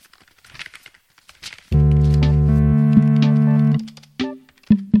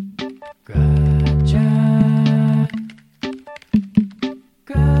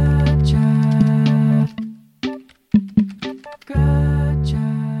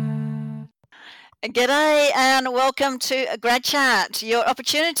G'day and welcome to Grad Chat, your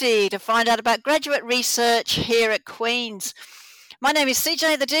opportunity to find out about graduate research here at Queen's. My name is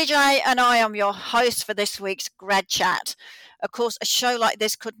CJ the DJ and I am your host for this week's Grad Chat. Of course, a show like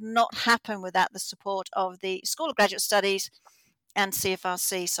this could not happen without the support of the School of Graduate Studies and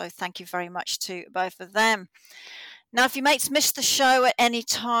CFRC, so thank you very much to both of them. Now, if your mates missed the show at any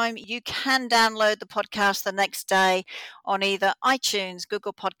time, you can download the podcast the next day on either iTunes,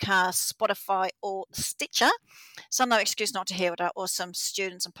 Google Podcasts, Spotify, or Stitcher. So, no excuse not to hear what our awesome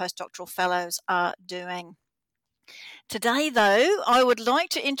students and postdoctoral fellows are doing. Today, though, I would like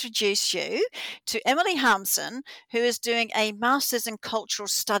to introduce you to Emily Harmson, who is doing a Master's in Cultural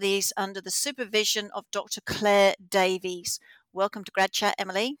Studies under the supervision of Dr. Claire Davies. Welcome to Grad Chat,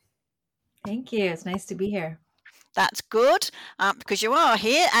 Emily. Thank you. It's nice to be here. That's good because you are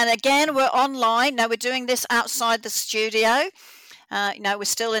here. And again, we're online. Now, we're doing this outside the studio. We're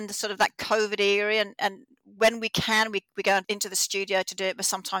still in the sort of that COVID era. And when we can, we go into the studio to do it, but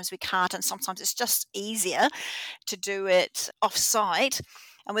sometimes we can't. And sometimes it's just easier to do it off-site.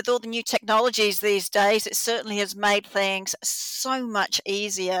 And with all the new technologies these days, it certainly has made things so much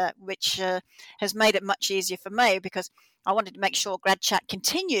easier, which has made it much easier for me because I wanted to make sure Grad Chat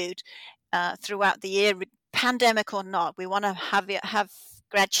continued throughout the year, pandemic or not. We want to have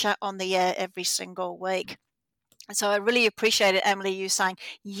Grad Chat on the air every single week. And so I really appreciated, Emily, you saying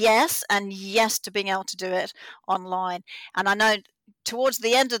yes and yes to being able to do it online. And I know towards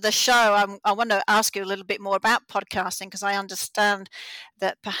the end of the show, I want to ask you a little bit more about podcasting because I understand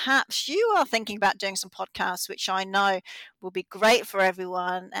that perhaps you are thinking about doing some podcasts, which I know will be great for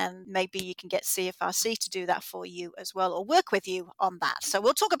everyone. And maybe you can get CFRC to do that for you as well or work with you on that. So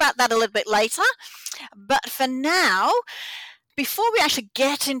we'll talk about that a little bit later. But for now, before we actually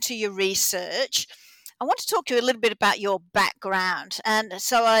get into your research, I want to talk to you a little bit about your background. And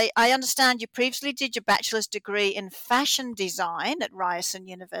so I understand you previously did your bachelor's degree in fashion design at Ryerson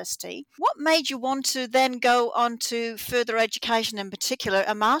University. What made you want to then go on to further education, in particular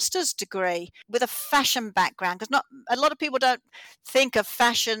a master's degree with a fashion background? Because not a lot of people don't think of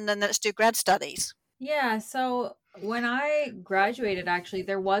fashion and let's do grad studies. Yeah, so when I graduated, actually,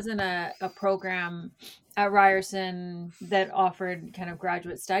 there wasn't a program at Ryerson that offered kind of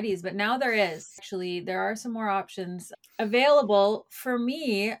graduate studies, but now there is. Actually, there are some more options available. For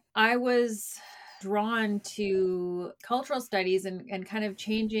me, I was drawn to cultural studies and kind of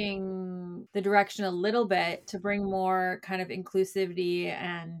changing the direction a little bit to bring more kind of inclusivity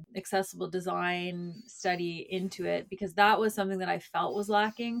and accessible design study into it because that was something that I felt was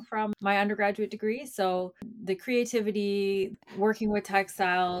lacking from my undergraduate degree. So the creativity, working with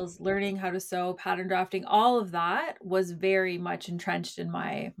textiles, learning how to sew, pattern drafting, all of that was very much entrenched in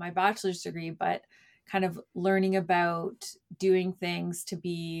my bachelor's degree, but kind of learning about doing things to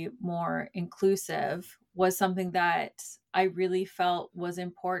be more inclusive was something that I really felt was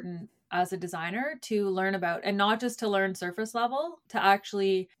important as a designer to learn about, and not just to learn surface level, to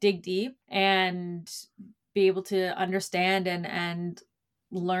actually dig deep and be able to understand and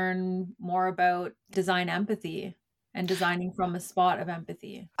learn more about design empathy and designing from a spot of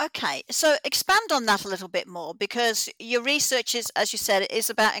empathy. Okay, so expand on that a little bit more because your research is, as you said, is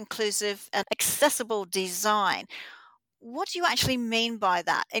about inclusive and accessible design. What do you actually mean by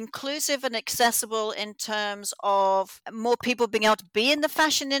that? Inclusive and accessible in terms of more people being able to be in the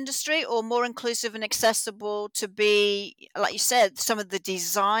fashion industry, or more inclusive and accessible to be, like you said, some of the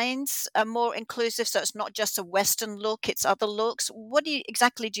designs are more inclusive, so it's not just a Western look, it's other looks. What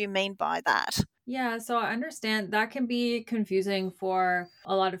exactly do you mean by that? Yeah, so I understand that can be confusing for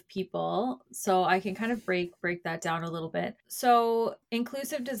a lot of people. So I can kind of break that down a little bit. So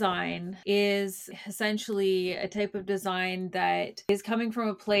inclusive design is essentially a type of design that is coming from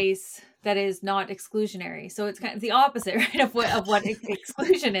a place that is not exclusionary. So it's kind of the opposite, right, of what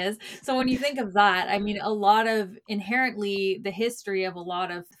exclusion is. So when you think of that, I mean, a lot of inherently the history of a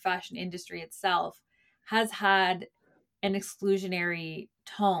lot of the fashion industry itself has had an exclusionary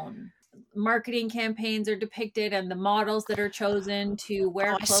tone. Marketing campaigns are depicted and the models that are chosen to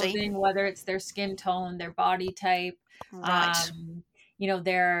wear clothing, whether it's their skin tone, their body type, right,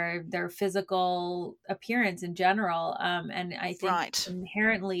 their physical appearance in general. And I think right.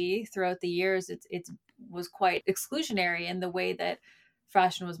 inherently throughout the years, it's was quite exclusionary in the way that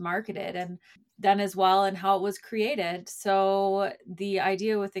fashion was marketed and then as well and how it was created. So the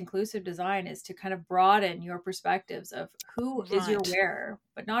idea with inclusive design is to kind of broaden your perspectives of who is your wearer,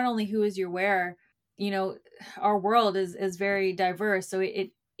 but not only who is your wearer. Our world is very diverse, so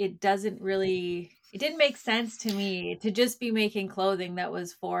it doesn't really, it didn't make sense to me to just be making clothing that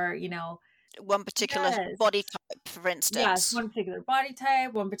was for one particular body Yes. type, for Yes, instance. one particular body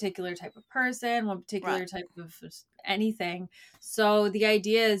type, one particular type of person, one Right. particular type of anything. So the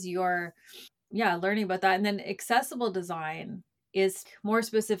idea is you're, yeah, learning about that. And then accessible design is more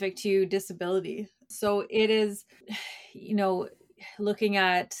specific to disability. So it is, you know, looking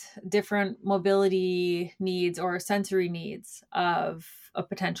at different mobility needs or sensory needs of a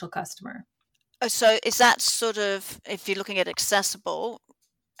potential customer. So is that sort of, if you're looking at accessible,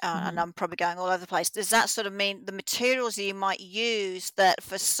 and Mhm. I'm probably going all over the place, does that sort of mean the materials you might use that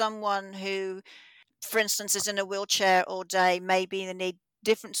for someone who, for instance, is in a wheelchair all day, maybe they need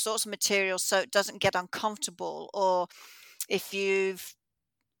different sorts of materials so it doesn't get uncomfortable? Or if you've,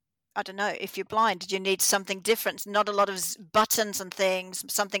 I don't know, if you're blind, you need something different, not a lot of buttons and things,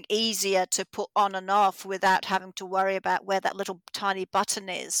 something easier to put on and off without having to worry about where that little tiny button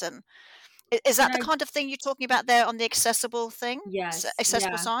is. And is that And the I, kind of thing you're talking about there on the accessible thing, yes,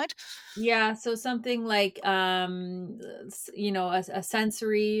 accessible yeah. side? Yeah, so something like a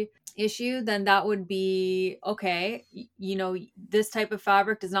sensory issue, then that would be okay, this type of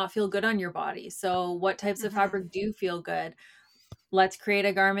fabric does not feel good on your body. So what types of Hmm. fabric do feel good? Let's create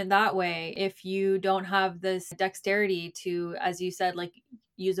a garment that way. If you don't have this dexterity to, as you said, like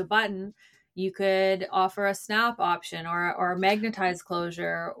use a button, you could offer a snap option or a magnetized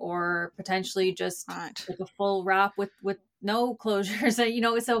closure, or potentially just Right. like a full wrap with no closures.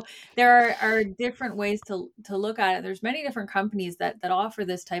 So there are different ways to look at it. There's many different companies that offer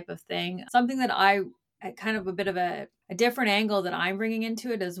this type of thing. Something that I kind of a bit of a different angle that I'm bringing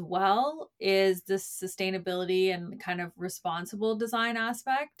into it as well is this sustainability and kind of responsible design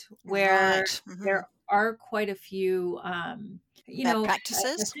aspect, where Right. Hmm. there are quite a few, Bad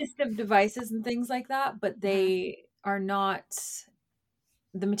practices. assistive devices and things like that, but Hmm. they are not,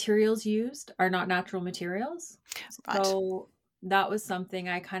 the materials used are not natural materials. Right. So that was something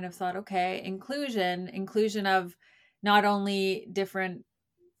I kind of thought, okay, inclusion of not only different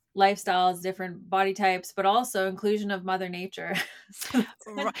lifestyles, different body types, but also inclusion of Mother Nature. So it's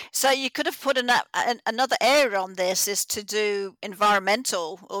kind of, Right. So you could have put another area on this is to do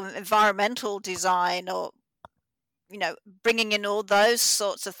environmental design, or bringing in all those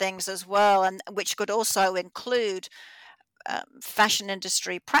sorts of things as well, and which could also include fashion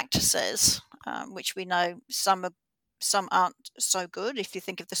industry practices, which we know some aren't so good. If you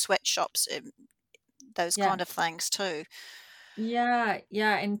think of the sweatshops, those yeah. kind of things too. Yeah,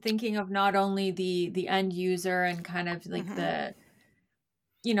 yeah, and thinking of not only the end user and kind of like Hmm.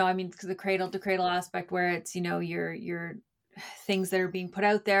 I mean, the cradle to cradle aspect where it's, your things that are being put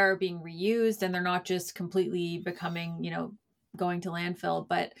out there are being reused and they're not just completely becoming, going to landfill,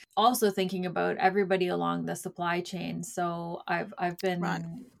 but also thinking about everybody along the supply chain. So I've Right.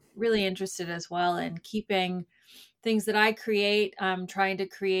 been really interested as well in keeping things that I create, trying to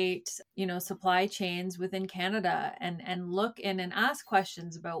create, supply chains within Canada, and look in and ask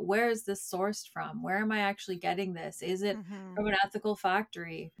questions about where is this sourced from? Where am I actually getting this? Is it Hmm. from an ethical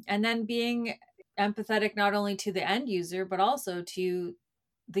factory? And then being empathetic not only to the end user, but also to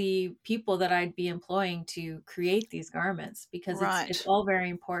the people that I'd be employing to create these garments, because it's Right. all very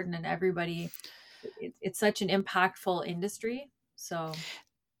important, and everybody, it's such an impactful industry. So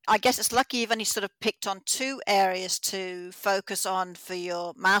I guess it's lucky you've only sort of picked on two areas to focus on for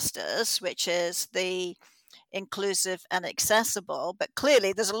your masters, which is the inclusive and accessible. But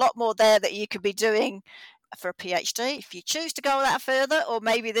clearly, there's a lot more there that you could be doing for a PhD if you choose to go that further, or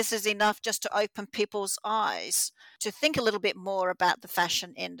maybe this is enough just to open people's eyes to think a little bit more about the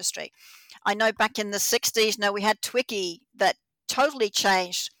fashion industry. I know back in the 60s, now we had Twiggy that totally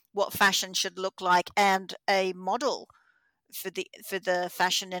changed what fashion should look like, and a model for the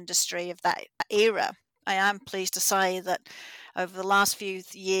fashion industry of that era. I am pleased to say that over the last few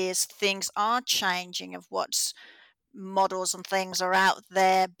years, things are changing of what's models and things are out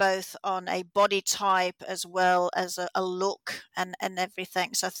there, both on a body type as well as a look and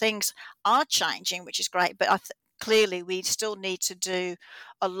everything. So things are changing, which is great. But clearly, we still need to do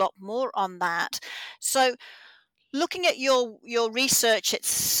a lot more on that. So looking at your research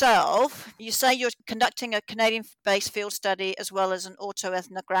itself, you say you're conducting a Canadian-based field study as well as an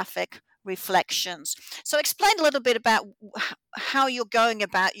autoethnographic reflections. So explain a little bit about how you're going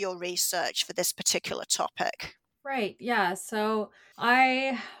about your research for this particular topic. right, yeah. So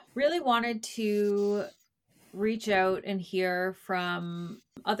I really wanted to reach out and hear from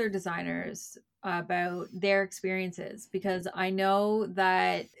other designers about their experiences, because I know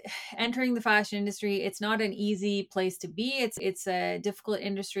that entering the fashion industry, it's not an easy place to be. It's a difficult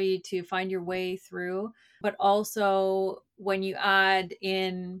industry to find your way through, but also when you add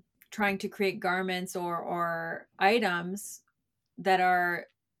in trying to create garments or items that are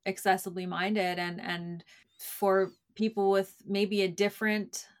accessibly minded, and for people with maybe a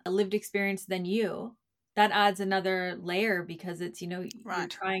different lived experience than you, that adds another layer, because it's, you're Right.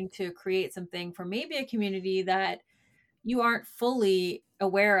 trying to create something for maybe a community that you aren't fully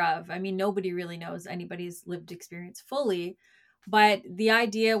aware of. I mean, nobody really knows anybody's lived experience fully. But the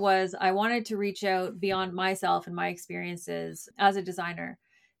idea was, I wanted to reach out beyond myself and my experiences as a designer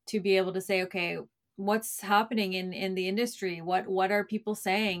to be able to say, okay, what's happening in the industry? What are people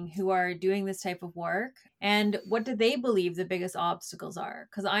saying who are doing this type of work? And what do they believe the biggest obstacles are?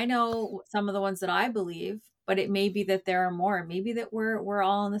 Because I know some of the ones that I believe, but it may be that there are more. Maybe that we're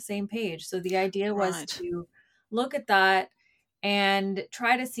all on the same page. So the idea was Right. to look at that and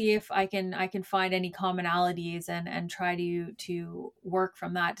try to see if I can find any commonalities, and try to work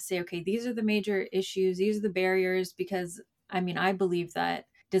from that to say, okay, these are the major issues, these are the barriers. Because I mean, I believe that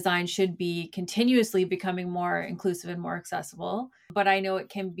design should be continuously becoming more inclusive and more accessible, but I know it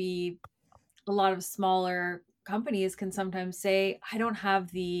can be, a lot of smaller companies can sometimes say, I Or don't the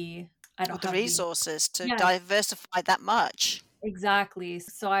have the resources to yes. diversify that much. Exactly.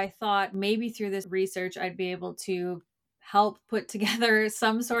 So I thought maybe through this research, I'd be able to help put together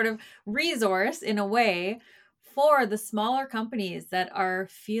some sort of resource in a way for the smaller companies that are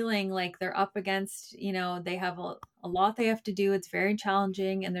feeling like they're up against, they have a lot they have to do. It's very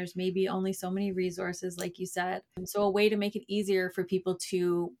challenging, and there's maybe only so many resources, like you said. And so, a way to make it easier for people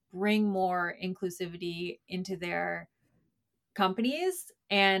to bring more inclusivity into their companies,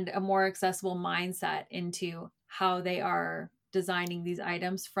 and a more accessible mindset into how they are designing these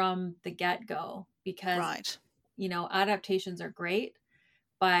items from the get-go. Because Right. adaptations are great,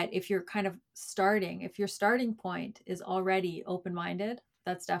 but if your starting point is already open-minded,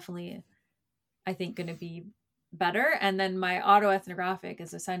 that's definitely, I think, going to be better. And then my autoethnographic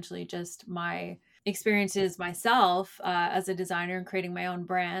is essentially just my experiences myself as a designer, and creating my own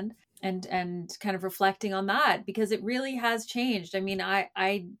brand, and kind of reflecting on that, because it really has changed. I mean,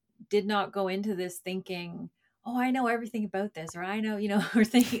 I did not go into this thinking, oh, I know everything about this, or I know, or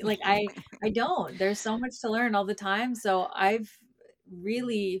thinking like, I don't. There's so much to learn all the time. So I've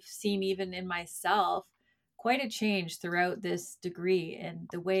really seen, even in myself, quite a change throughout this degree, and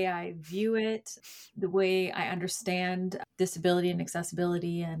the way I view it, the way I understand disability and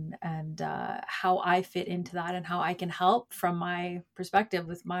accessibility, and how I fit into that, and how I can help from my perspective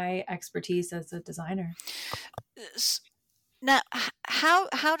with my expertise as a designer. Now,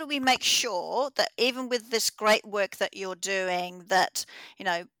 how do we make sure that even with this great work that you're doing, that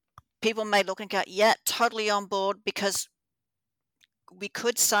people may look and go, yeah, totally on board, because we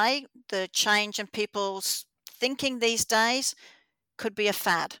could say the change in people's thinking these days could be a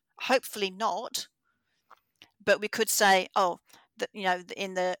fad. Hopefully not, but we could say, oh,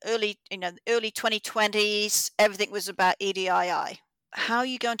 in the early 2020s, everything was about EDII. How are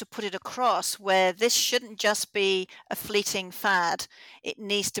you going to put it across where this shouldn't just be a fleeting fad? It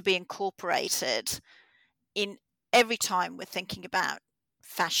needs to be incorporated in every time we're thinking about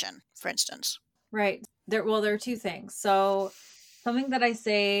fashion, for instance. Right. There are two things. So, something that I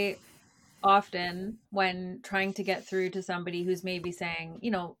say often when trying to get through to somebody who's maybe saying,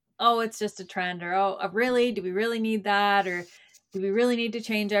 oh, it's just a trend, or oh, really, do we really need that, or do we really need to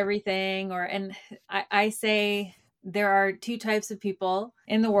change everything? And I say, there are two types of people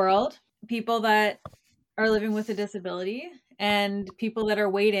in the world: people that are living with a disability, and people that are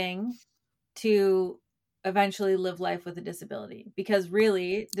waiting to eventually live life with a disability. Because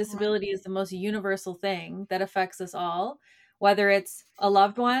really, Right. disability is the most universal thing that affects us all, whether it's a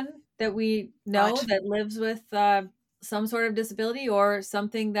loved one that we know Right. that lives with some sort of disability, or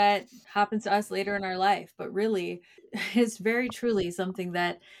something that happens to us later in our life. But really, it's very truly something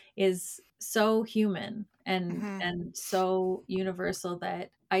that is so human, and Mm-hmm. so universal,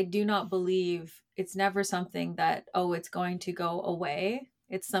 that I do not believe it's never something that, oh, it's going to go away.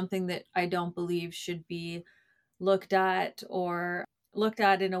 It's something that I don't believe should be looked at, or looked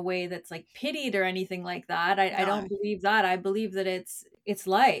at in a way that's like pitied or anything like that. I No. don't believe that. I believe that it's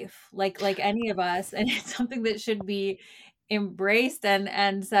life, like any of us, and it's something that should be embraced,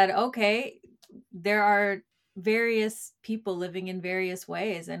 and said, okay, there are various people living in various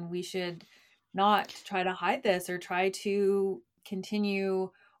ways, and we should not try to hide this, or try to continue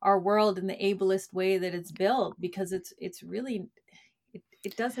our world in the ableist way that it's built, because it's really,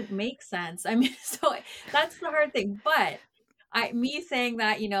 it doesn't make sense. I mean, so that's the hard thing. But me saying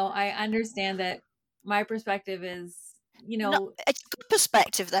that, I understand that my perspective is, No, it's a good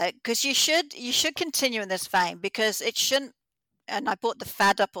perspective though, because you should continue in this vein, because it shouldn't. And I brought the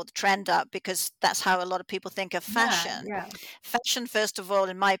fad up or the trend up because that's how a lot of people think of yeah, fashion. yeah, Fashion, first of all,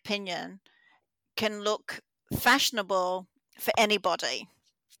 in my opinion, can look fashionable for anybody.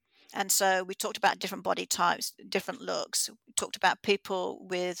 And so we talked about different body types, different looks. We talked about people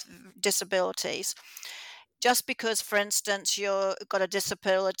with disabilities. Just because, for instance, you've got a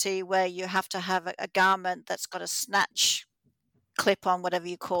disability where you have to have a garment that's got a snatch clip on, whatever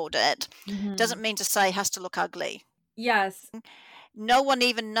you called it, doesn't mean to say it has to look ugly. Yes. No one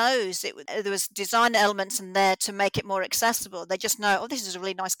even knows there was design elements in there to make it more accessible. They just know, oh, this is a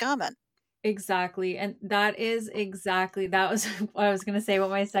really nice garment. Exactly. And that was what I was going to say about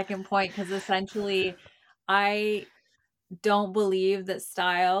my second point, because essentially I don't believe that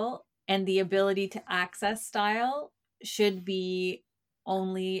style and the ability to access style should be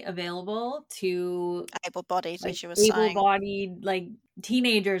only available to Able-bodied, like as you were saying. able-bodied like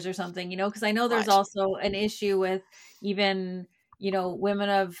teenagers or something, because I know there's Right. also an issue with even women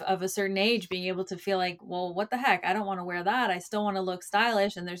of a certain age being able to feel like, well, what the heck, I don't want to wear that, I still want to look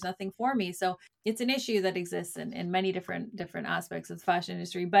stylish and there's nothing for me. So it's an issue that exists in many different aspects of the fashion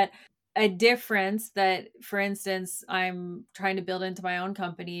industry. But a difference that, for instance, I'm trying to build into my own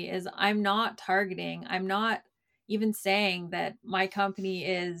company is I'm not even saying that my company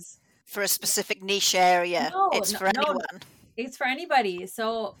is For a specific niche area. no, It's no, for no, anyone. it's for anybody.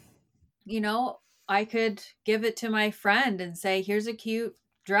 So, I could give it to my friend and say, here's a cute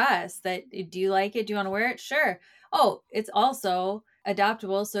dress do you like it? Do you want to wear it? Sure. Oh, it's also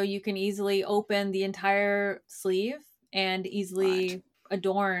adaptable. So you can easily open the entire sleeve and Right. easily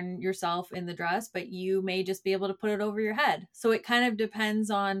adorn yourself in the dress, but you may just be able to put it over your head. So it kind of depends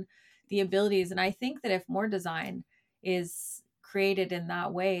on the abilities. And I think that if more design is created in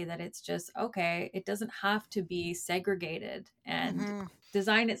that way, that it's just okay, it doesn't have to be segregated. And Mm-hmm.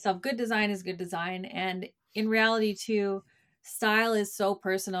 design itself, good design is good design. And in reality too, style is so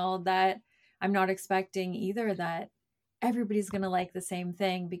personal that I'm not expecting either that everybody's going to like the same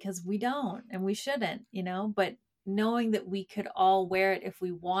thing, because we don't and we shouldn't, but knowing that we could all wear it if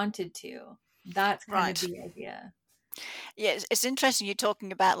we wanted to, that's kind of Right. the idea. Yeah, it's interesting you're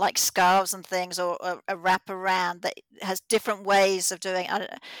talking about like scarves and things, or a wrap around that has different ways of doing.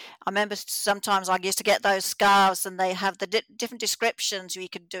 I remember sometimes I used to get those scarves, and they have the different descriptions. You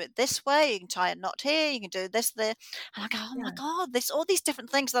can do it this way, you can tie a knot here, you can do this there, and I go, oh my Yeah. God, there's all these different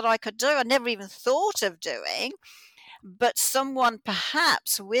things that I could do. I never even thought of doing. But someone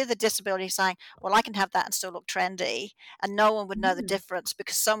perhaps with a disability saying, well, I can have that and still look trendy, and no one would know the Mm. difference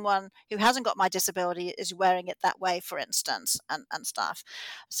because someone who hasn't got my disability is wearing it that way, for instance, and stuff.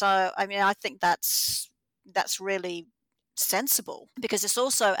 So I mean, I think that's really sensible, because it's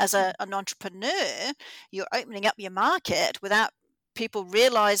also, as an entrepreneur, you're opening up your market without people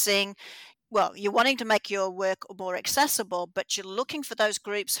realizing, well, you're wanting to make your work more accessible, but you're looking for those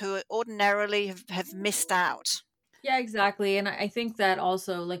groups who ordinarily have missed out. Yeah, exactly. And I think that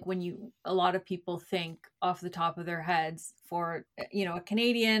also, like, when a lot of people think off the top of their heads for, a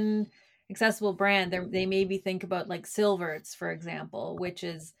Canadian accessible brand, they maybe think about like Silverts, for example, which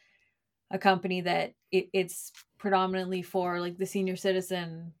is a company that it's predominantly for like the senior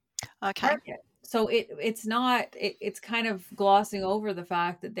citizen Okay. market. So it's kind of glossing over the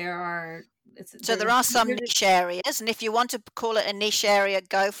fact that So there are some niche areas, and if you want to call it a niche area,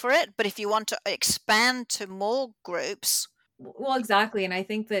 go for it. But if you want to expand to more groups, well, exactly. And I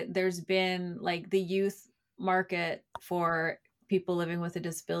think that there's been like the youth market for people living with a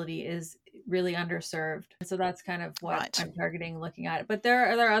disability is really underserved. So that's kind of what right? I'm targeting looking at it. But there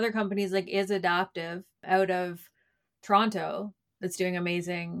are other companies like Is Adaptive out of Toronto that's doing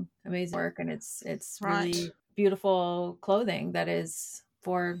amazing work, and it's Right. really beautiful clothing that is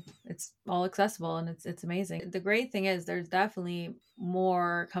it's all accessible, and it's amazing. The great thing is there's definitely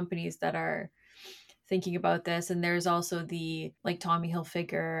more companies that are thinking about this, and there's also the like Tommy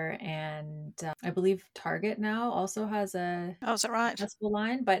Hilfiger, and I believe Target now also has a Oh, is that right? accessible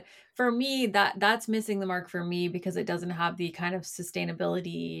line. But for me, that's missing the mark for me, because it doesn't have the kind of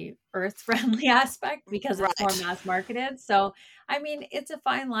sustainability earth friendly aspect, because it's more Right. mass marketed. So I mean, it's a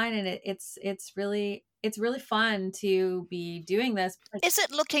fine line, and it's really fun to be doing this. Is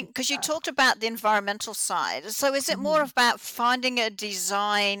it looking, because you talked about the environmental side, so is it more Mhm. about finding a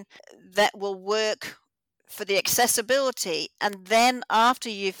design that will work for the accessibility, and then after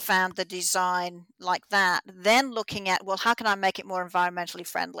you've found the design like that, then looking at, well, how can I make it more environmentally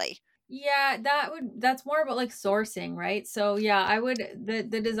friendly? Yeah, that's more about like sourcing, right? So yeah, I would the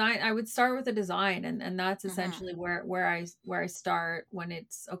design, I would start with the design, and that's Hmm. essentially where I start when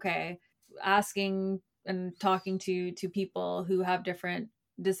it's okay, asking and talking to people who have different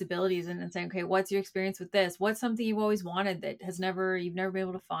disabilities, and saying, okay, what's your experience with this? What's something you've always wanted that you've never been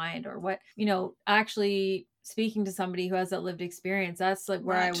able to find, or what, actually speaking to somebody who has that lived experience. That's like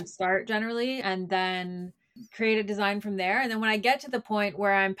where I Right. would start generally. And then create a design from there. And then when I get to the point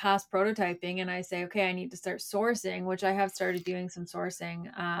where I'm past prototyping and I say, okay, I need to start sourcing, which I have started doing some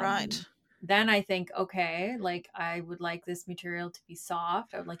sourcing. Right. Then I think, okay, like I would like this material to be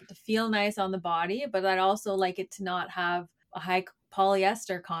soft. I would like it to feel nice on the body, but I'd also like it to not have a high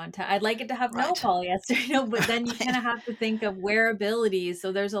polyester content. I'd like it to have no Right. polyester, but then you kind of have to think of wearability.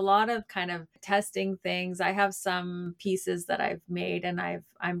 So there's a lot of kind of testing things. I have some pieces that I've made and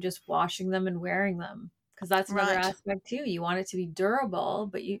I'm just washing them and wearing them, because that's another Right. aspect too. You want it to be durable,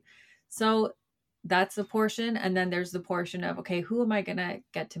 but so that's the portion. And then there's the portion of, okay, who am I going to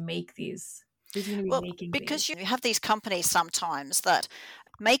get to make these? Who's going to be Well, making because these? you have these companies sometimes that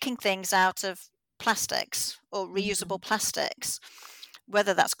making things out of plastics or Mhm. reusable plastics,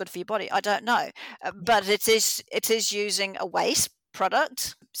 whether that's good for your body, I don't know. But it is using a waste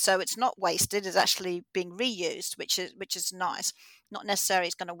product, so it's not wasted. It's actually being reused, which is nice. Not necessarily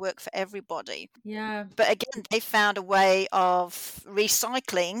it's going to work for everybody, Yeah. but again, they found a way of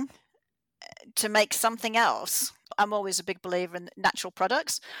recycling to make something else. I'm always a big believer in natural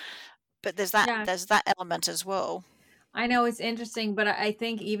products, but Yeah. there's that element as well. I know it's interesting, but I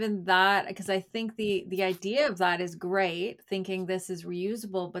think even that, because I think the idea of that is great, thinking this is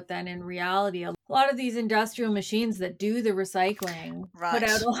reusable, but then in reality, a lot of these industrial machines that do the recycling put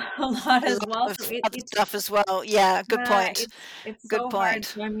out Right. a lot A as lot well. of So other stuff as well. Yeah, good yeah, point. it's Good so hard. point.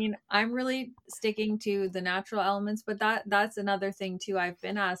 So I mean, I'm really sticking to the natural elements, but that's another thing too. I've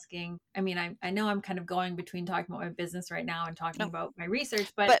been asking. I mean, I know I'm kind of going between talking about my business right now and talking No, about my research,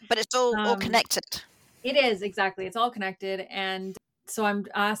 but but it's all um connected. it is, exactly. It's all connected. And so I'm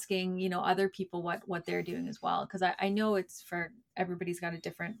asking, other people what they're doing as well. Cause I know it's for everybody's got a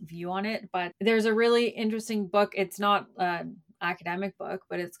different view on it. But there's a really interesting book. It's not an academic book,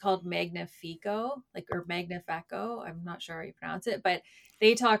 but it's called Magnifico, or Magnifico. I'm not sure how you pronounce it, but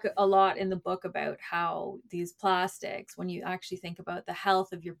they talk a lot in the book about how these plastics, when you actually think about the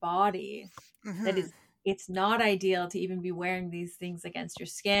health of your body, that Hmm. is, it's not ideal to even be wearing these things against your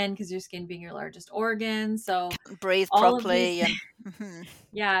skin, because your skin being your largest organ. So Breathe all of these properly and mhm.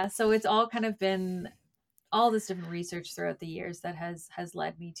 yeah, so it's all kind of been all this different research throughout the years that has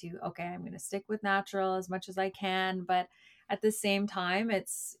led me to, okay, I'm going to stick with natural as much as I can, but at the same time,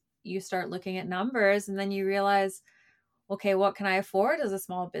 it's, you start looking at numbers and then you realize, okay, what can I afford as a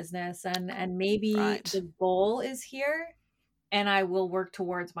small business? And maybe Right. the goal is here, and I will work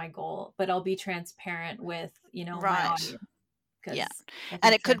towards my goal, but I'll be transparent with, my Right. audience, Yeah. because I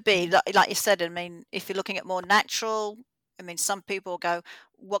And think it could be transparency. like you said, I mean, if you're looking at more natural, I mean, some people go,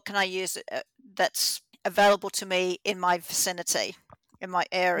 what can I use that's available to me in my vicinity, in my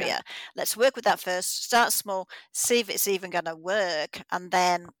Yeah. area? Let's work with that first, start small, see if it's even going to work, and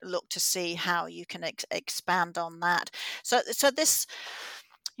then look to see how you can expand on that. So this,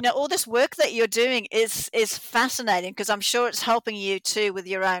 all this work that you're doing is fascinating, because I'm sure it's helping you too with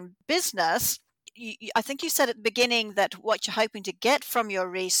your own business. I think you said at the beginning that what you're hoping to get from your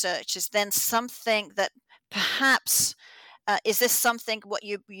research is then something that perhaps is this something what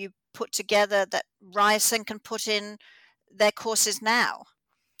you put together that Ryerson can put in their courses now,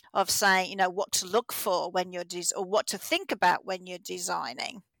 of saying what to look for when you're or what to think about when you're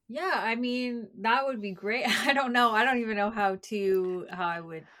designing. Yeah, I mean, that would be great. I don't know. I don't even know how I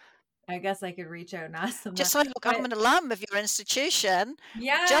would, I guess I could reach out and ask them Just that. say, look, I'm But an alum of your institution,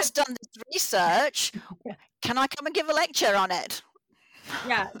 yeah, just done this research. Can I come and give a lecture on it?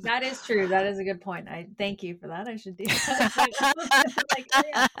 yeah, that is true. That is a good point. I thank you for that. I should do that. But like, oh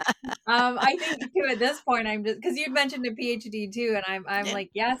yeah. I think too at this point I'm just, because you'd mentioned a PhD too, and I'm Yeah, like,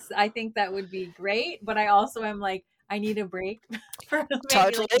 yes, I think that would be great, but I also am like, I need a break for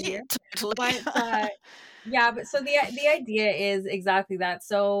maybe like a totally, year. totally. But yeah, but so the idea is exactly that.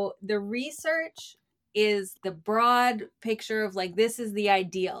 So the research is the broad picture of like, this is the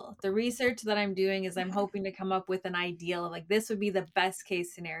ideal. The research that I'm doing is I'm Mhm. hoping to come up with an ideal of like, this would be the best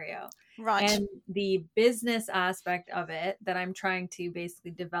case scenario. Right, And the business aspect of it that I'm trying to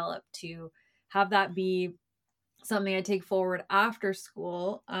basically develop to have that be something I take forward after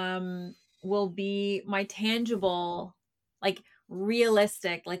school, will be my tangible, like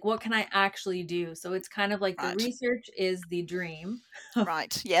realistic, like what can I actually do? So it's kind of like the right, research is the dream of,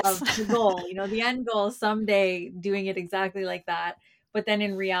 right. Yes. the goal, the end goal someday doing it exactly like that. But then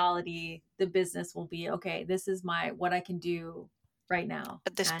in reality, the business will be, okay, this is what I can do right now.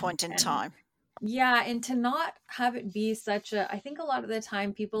 At this And point in and time. yeah, and to not have it be such a, I think a lot of the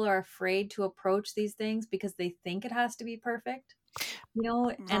time people are afraid to approach these things because they think it has to be perfect,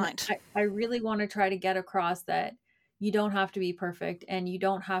 and Right. I really want to try to get across that you don't have to be perfect, and you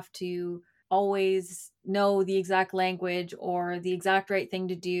don't have to. always know the exact language or the exact right thing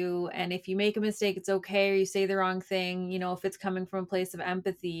to do. And if you make a mistake, it's okay, or you say the wrong thing, if it's coming from a place of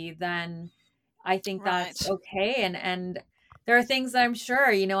empathy, then I think that's Right. okay. And there are things that I'm sure,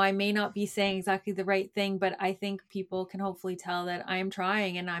 I may not be saying exactly the right thing, but I think people can hopefully tell that I am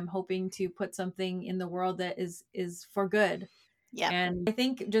trying and I'm hoping to put something in the world that is for good. Yeah. And I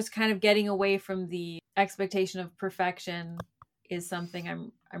think just kind of getting away from the expectation of perfection is something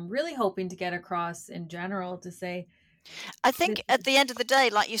I'm really hoping to get across in general, to say I this. think at the end of the day,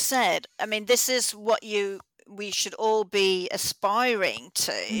 like you said, I mean, this is what we should all be aspiring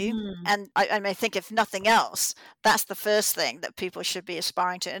to. Mhm. And I mean, I think if nothing else, that's the first thing that people should be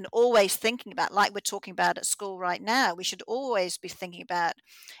aspiring to and always thinking about, like we're talking about at school right now. We should always be thinking about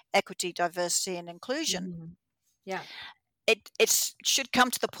equity, diversity, and inclusion. Mhm. Yeah. It should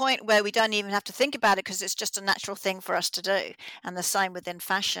come to the point where we don't even have to think about it because it's just a natural thing for us to do. And the same within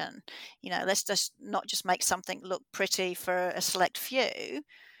fashion. Let's just not just make something look pretty for a select few.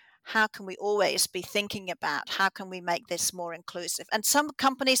 How can we always be thinking about how can we make this more inclusive? And some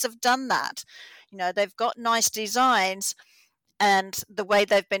companies have done that. They've got nice designs, and the way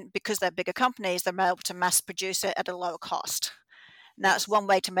they've been, because they're bigger companies, they're able to mass produce it at a lower cost. Now, it's Yes. one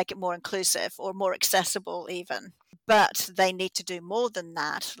way to make it more inclusive or more accessible, even. But they need to do more than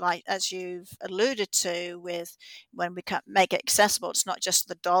that. Like, as you've alluded to, with when we make it accessible, it's not just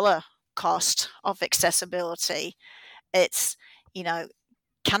the dollar cost of accessibility. It's,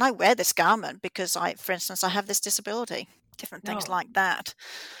 can I wear this garment because for instance, I have this disability? Different things No. like that.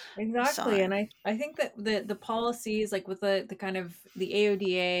 Exactly. So, And I think that the policies, like with the kind of the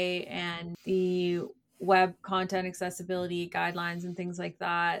AODA and the web content accessibility guidelines and things like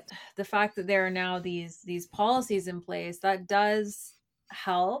that, the fact that there are now these policies in place, that does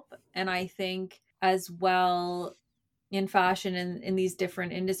help. And I think as well, in fashion and in these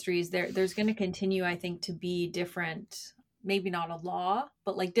different industries, there's going to continue, I think, to be different, maybe not a law,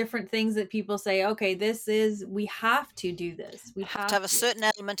 but like different things that people say, okay, we have to do this, we have to have have a to. certain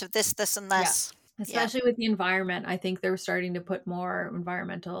element of this, and Yeah. this. Yeah. Especially with the environment, I think they're starting to put more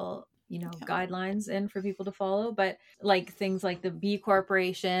environmental, guidelines in for people to follow. But like things like the B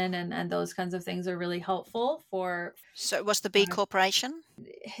Corporation and those kinds of things are really helpful for. So, what's the B Corporation?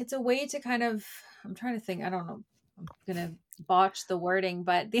 It's a way to kind of, I'm trying to think, I don't know, I'm gonna botch the wording,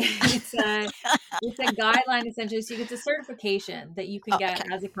 but it's a guideline essentially. So it's a certification that you can Oh, get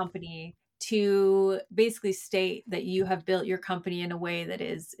okay. as a company to basically state that you have built your company in a way that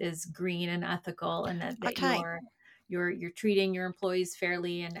is green and ethical, and that Okay. you're treating your employees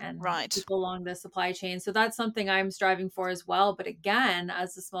fairly and Right. people along the supply chain. So that's something I'm striving for as well. But again,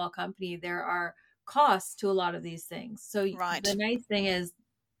 as a small company, there are costs to a lot of these things. So the Right. nice thing is,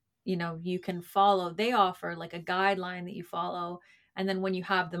 you can follow, they offer like a guideline that you follow, and then when you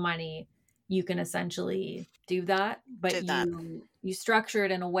have the money, you can essentially do that, but Do that. you structure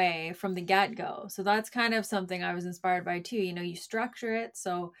it in a way from the get-go. So that's kind of something I was inspired by too. You structure it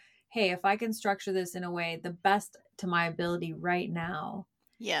so, hey, if I can structure this in a way the best to my ability right now,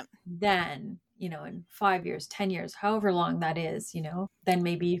 Yeah. then in 5 years, 10 years, however long that is, then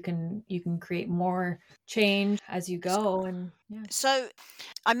maybe you can create more change as you go. And yeah. So,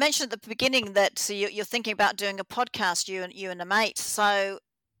 I mentioned at the beginning that you're thinking about doing a podcast, you and a mate. So,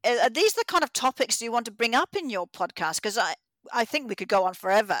 are these the kind of topics you want to bring up in your podcast? Because I think we could go on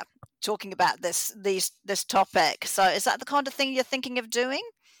forever talking about this topic. So, is that the kind of thing you're thinking of doing?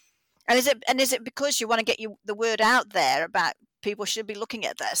 And is it because you want to get the word out there about people should be looking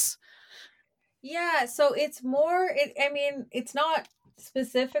at this? Yeah, so it's more I mean, it's not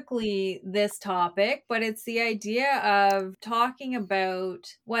specifically this topic, but it's the idea of talking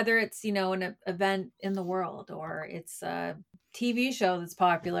about whether it's, an event in the world, or it's a TV show that's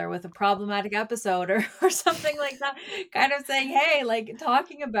popular with a problematic episode, or something like that. Kind of saying, hey, like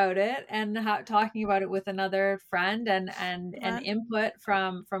talking about it and talking about it with another friend, and Right. input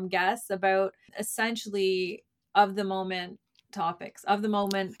from guests about essentially of the moment topics, of the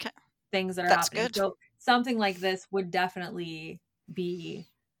moment Okay. things that are That's happening. good. So something like this would definitely be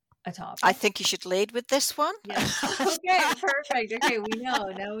a I topic. think you should lead with this one. Yeah. Okay, perfect. Okay, we know.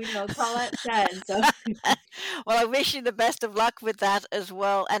 Now we know. Call it said. So Well, I wish you the best of luck with that as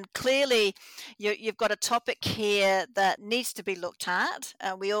well. And clearly, you've got a topic here that needs to be looked at.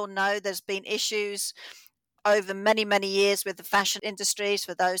 We all know there's been issues over many, many years with the fashion industries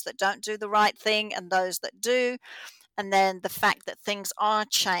for those that don't do the right thing and those that do. And then the fact that things are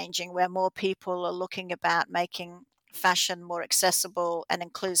changing, where more people are looking about making fashion more accessible and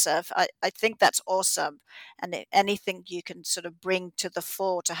inclusive. I think that's awesome. And anything you can sort of bring to the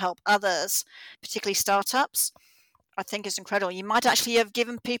fore to help others, particularly startups, I think is incredible. You might actually have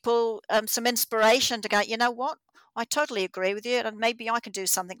given people some inspiration to go, you know what, I totally agree with you, and maybe I can do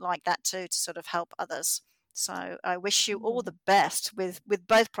something like that too to sort of help others. So I wish you all the best with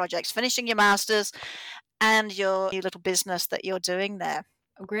both projects, finishing your master's and your new little business that you're doing there.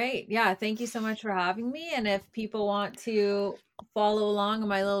 Great. Yeah. Thank you so much for having me. And if people want to follow along on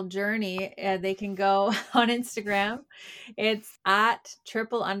my little journey, they can go on Instagram. It's at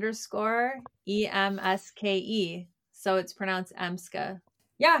 _EMSKE. So it's pronounced EMSKA.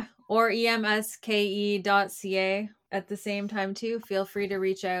 Yeah. Or emske.ca at the same time too. Feel free to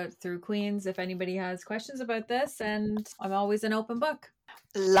reach out through Queen's if anybody has questions about this. And I'm always an open book.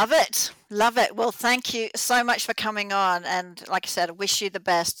 Love it. Love it. Well, thank you so much for coming on. And like I said, I wish you the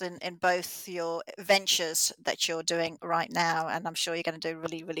best in both your ventures that you're doing right now. And I'm sure you're going to do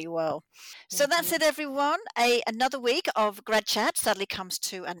really, really well. So that's it, everyone. Another week of Grad Chat sadly comes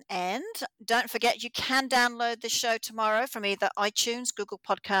to an end. Don't forget, you can download the show tomorrow from either iTunes, Google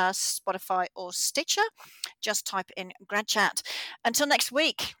Podcasts, Spotify, or Stitcher. Just type in Grad Chat. Until next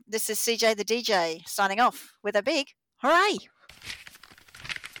week, this is CJ the DJ signing off with a big hooray.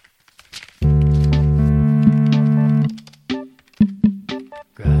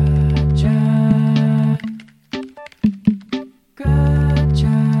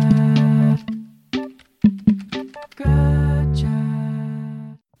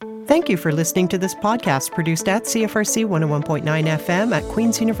 Thank you for listening to this podcast produced at CFRC 101.9 FM at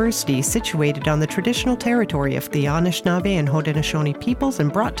Queen's University, situated on the traditional territory of the Anishinaabe and Haudenosaunee peoples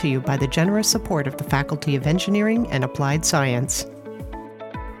and brought to you by the generous support of the Faculty of Engineering and Applied Science.